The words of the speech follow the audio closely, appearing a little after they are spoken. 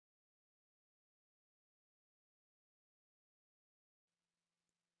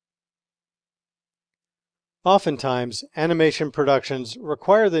Oftentimes, animation productions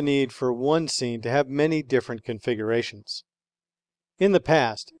require the need for one scene to have many different configurations. In the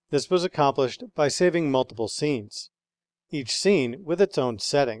past, this was accomplished by saving multiple scenes, each scene with its own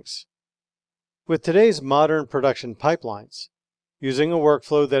settings. With today's modern production pipelines, using a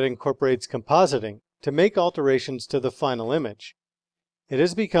workflow that incorporates compositing to make alterations to the final image, it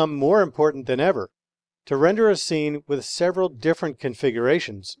has become more important than ever to render a scene with several different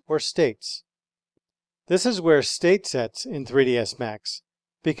configurations or states. This is where state sets in 3ds Max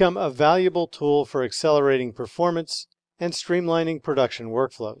become a valuable tool for accelerating performance and streamlining production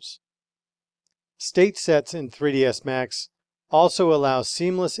workflows. State sets in 3ds Max also allow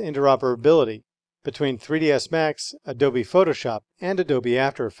seamless interoperability between 3ds Max, Adobe Photoshop, and Adobe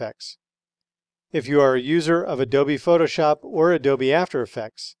After Effects. If you are a user of Adobe Photoshop or Adobe After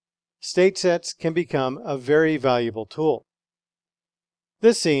Effects, state sets can become a very valuable tool.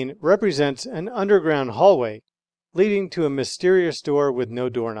 This scene represents an underground hallway leading to a mysterious door with no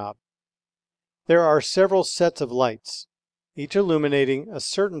doorknob. There are several sets of lights, each illuminating a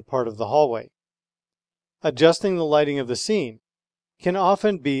certain part of the hallway. Adjusting the lighting of the scene can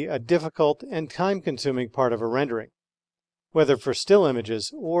often be a difficult and time-consuming part of a rendering, whether for still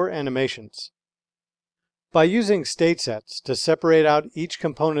images or animations. By using state sets to separate out each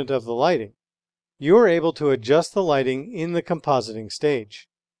component of the lighting, you are able to adjust the lighting in the compositing stage.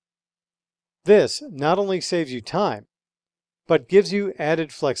 This not only saves you time, but gives you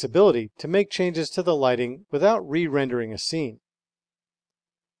added flexibility to make changes to the lighting without re-rendering a scene.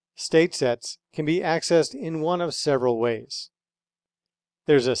 State sets can be accessed in one of several ways.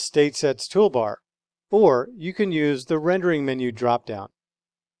 There's a State Sets toolbar, or you can use the Rendering menu drop-down.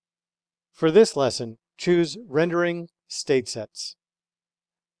 For this lesson, choose Rendering State Sets.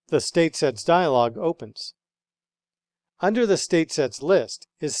 The State Sets dialog opens. Under the State Sets list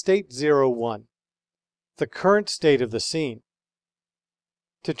is State 01, the current state of the scene.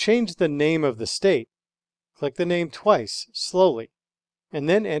 To change the name of the state, click the name twice slowly, and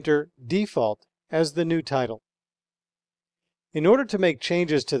then enter Default as the new title. In order to make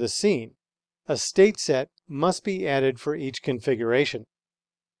changes to the scene, a state set must be added for each configuration.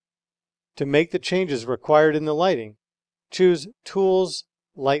 To make the changes required in the lighting, choose Tools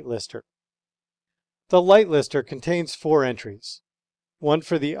Light Lister. The Light Lister contains 4 entries, one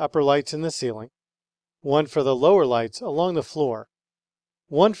for the upper lights in the ceiling, one for the lower lights along the floor,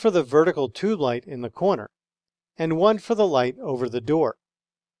 one for the vertical tube light in the corner, and one for the light over the door.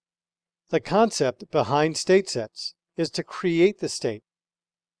 The concept behind state sets is to create the state,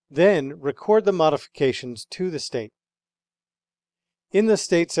 then record the modifications to the state. In the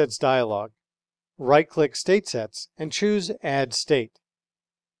State Sets dialog, right-click State Sets and choose Add State.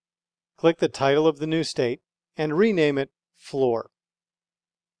 Click the title of the new state and rename it Floor.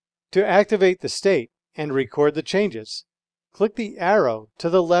 To activate the state and record the changes, click the arrow to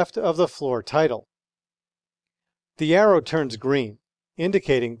the left of the floor title. The arrow turns green,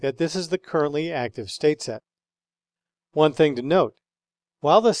 indicating that this is the currently active state set. One thing to note,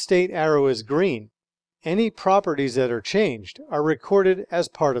 while the state arrow is green, any properties that are changed are recorded as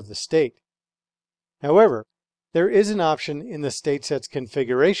part of the state. However, there is an option in the State Sets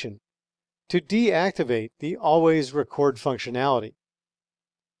configuration to deactivate the Always Record functionality.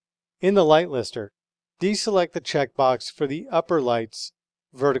 In the Light Lister, deselect the checkbox for the upper lights,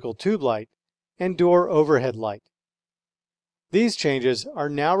 vertical tube light, and door overhead light. These changes are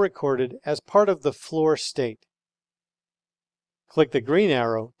now recorded as part of the floor state. Click the green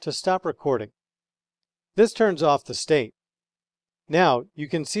arrow to stop recording. This turns off the state. Now you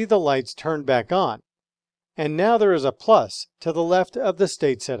can see the lights turned back on, and now there is a plus to the left of the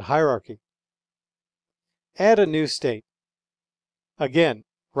state set hierarchy. Add a new state. Again,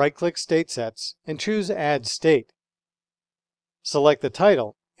 right-click State Sets and choose Add State. Select the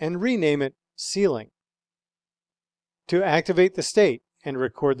title and rename it Ceiling. To activate the state and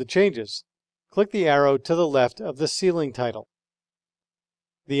record the changes, click the arrow to the left of the Ceiling title.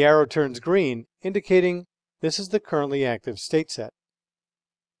 The arrow turns green, indicating this is the currently active state set.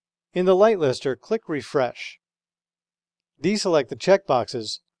 In the Light Lister, click Refresh. Deselect the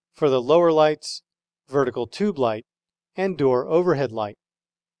checkboxes for the lower lights, vertical tube light, and door overhead light.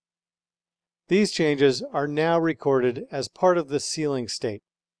 These changes are now recorded as part of the ceiling state.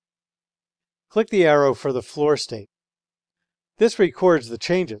 Click the arrow for the floor state. This records the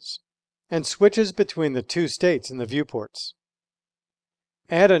changes and switches between the two states in the viewports.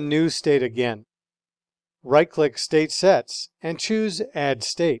 Add a new state again. Right-click State Sets and choose Add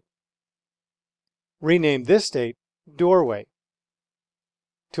State. Rename this state Doorway.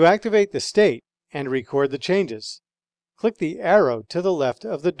 To activate the state and record the changes, click the arrow to the left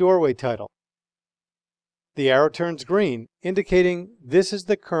of the Doorway title. The arrow turns green, indicating this is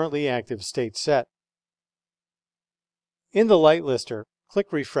the currently active state set. In the light lister,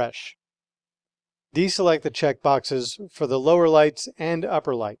 click Refresh. Deselect the checkboxes for the lower lights and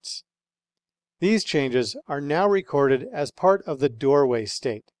upper lights. These changes are now recorded as part of the doorway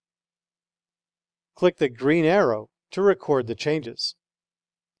state. Click the green arrow to record the changes.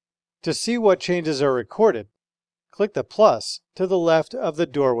 To see what changes are recorded, click the plus to the left of the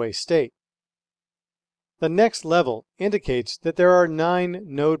doorway state. The next level indicates that there are 9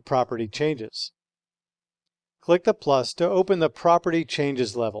 node property changes. Click the plus to open the Property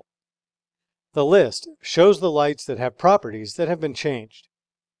Changes level. The list shows the lights that have properties that have been changed.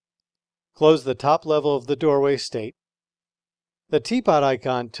 Close the top level of the doorway state. The teapot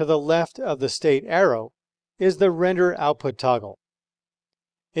icon to the left of the state arrow is the Render Output toggle.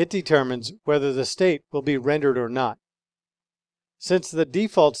 It determines whether the state will be rendered or not. Since the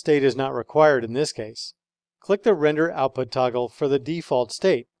default state is not required in this case, click the Render Output toggle for the default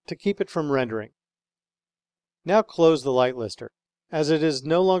state to keep it from rendering. Now close the light lister, as it is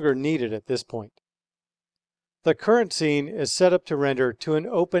no longer needed at this point. The current scene is set up to render to an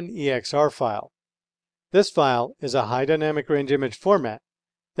OpenEXR file. This file is a high dynamic range image format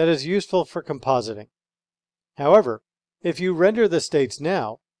that is useful for compositing. However, if you render the states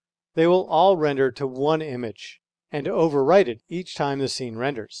now, they will all render to one image and overwrite it each time the scene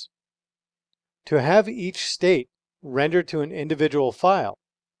renders. To have each state render to an individual file,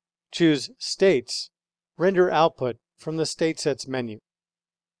 choose States, Render Output from the StateSets menu.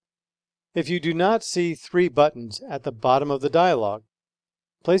 If you do not see 3 buttons at the bottom of the dialog,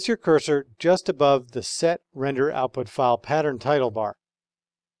 place your cursor just above the Set Render Output File Pattern title bar.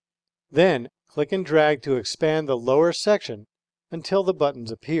 Then click and drag to expand the lower section until the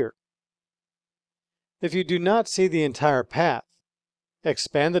buttons appear. If you do not see the entire path,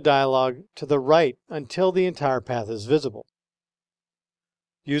 expand the dialog to the right until the entire path is visible.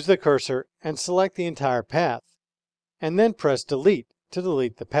 Use the cursor and select the entire path, and then press Delete to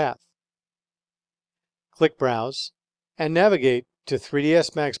delete the path. Click Browse, and navigate to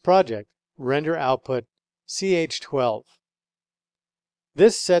 3ds Max Project Render Output CH12.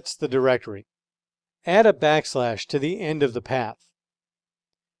 This sets the directory. Add a backslash to the end of the path.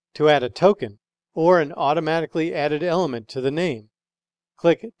 To add a token, or an automatically added element to the name,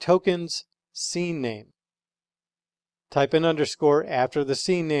 click Tokens Scene Name. Type an underscore after the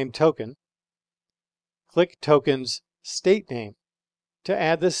scene name token. Click Tokens State Name to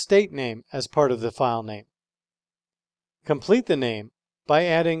add the state name as part of the file name. Complete the name by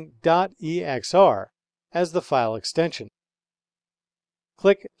adding .exr as the file extension.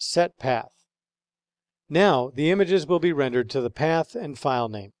 Click Set Path. Now the images will be rendered to the path and file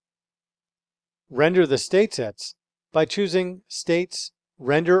name. Render the statesets by choosing States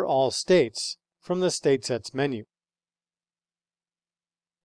Render All States from the StateSets menu.